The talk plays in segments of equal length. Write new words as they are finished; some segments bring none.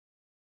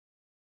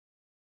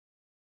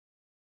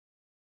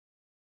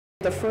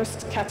The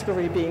first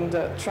category being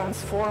the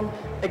Transform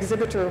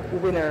Exhibitor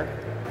winner,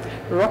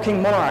 Rockin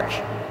Monarch.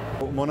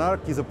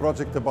 Monarch is a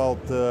project about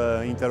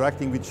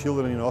interacting with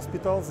children in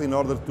hospitals in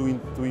order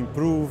to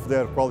improve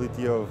their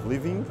quality of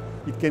living.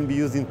 It can be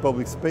used in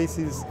public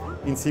spaces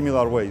in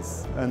similar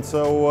ways. And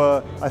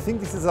so I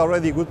think this is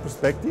already a good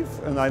perspective,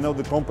 and I know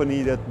the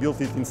company that built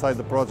it inside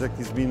the project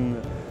has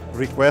been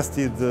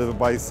requested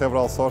by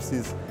several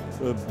sources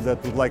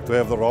that would like to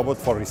have the robot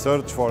for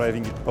research, for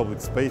having it in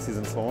public spaces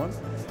and so on.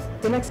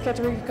 The next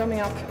category coming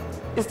up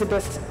is the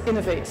best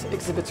Innovate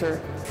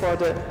exhibitor for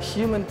the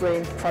Human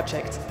Brain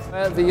project.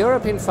 The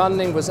European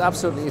funding was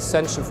absolutely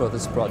essential for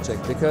this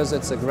project because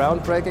it's a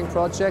groundbreaking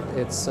project.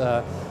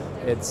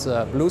 It's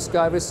blue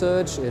sky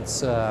research,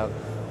 it's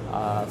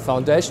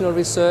foundational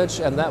research,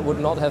 and that would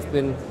not have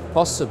been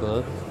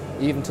possible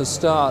even to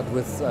start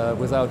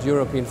without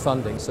European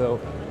funding. So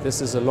this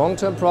is a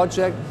long-term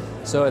project.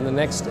 So in the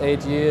next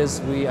 8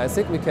 years, I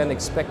think we can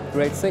expect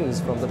great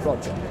things from the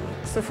project.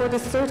 So for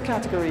this third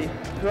category,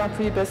 Grand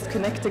Prix Best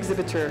Connect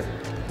Exhibitor,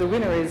 the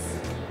winner is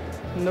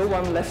No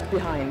One Left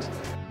Behind.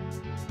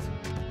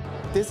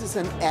 This is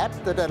an app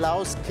that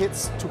allows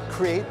kids to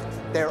create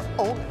their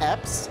own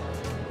apps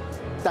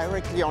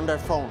directly on their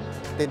phone.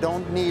 They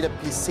don't need a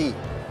PC,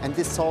 and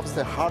this solves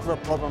the hardware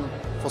problem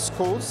for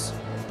schools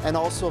and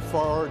also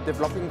for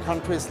developing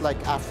countries like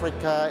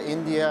Africa,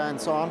 India and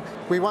so on.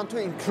 We want to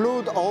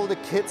include all the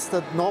kids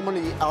that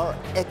normally are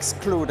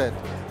excluded,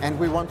 and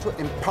we want to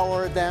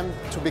empower them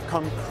to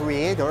become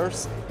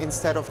creators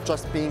instead of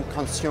just being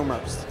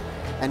consumers.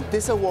 And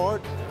this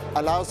award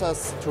allows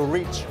us to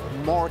reach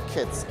more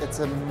kids.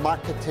 It's a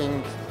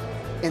marketing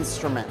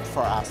instrument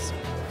for us.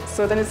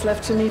 So then it's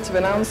left to me to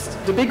announce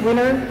the big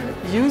winner,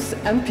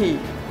 USEMP.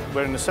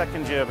 We're in the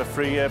second year of a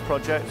 3-year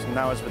project, and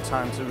now is the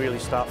time to really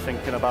start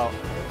thinking about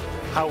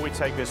how we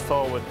take this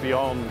forward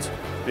beyond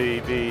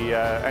the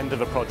end of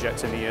a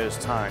project in a year's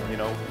time, you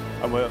know,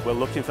 and we're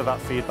looking for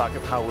that feedback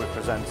of how we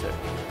present it.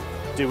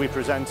 Do we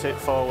present it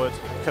forward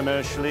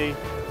commercially?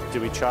 Do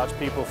we charge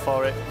people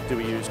for it? Do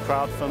we use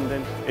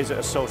crowdfunding? Is it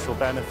a social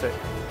benefit?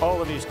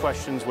 All of these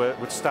questions we're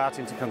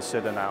starting to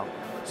consider now.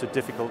 It's a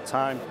difficult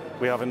time.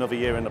 We have another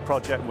year in the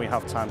project and we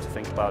have time to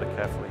think about it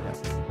carefully.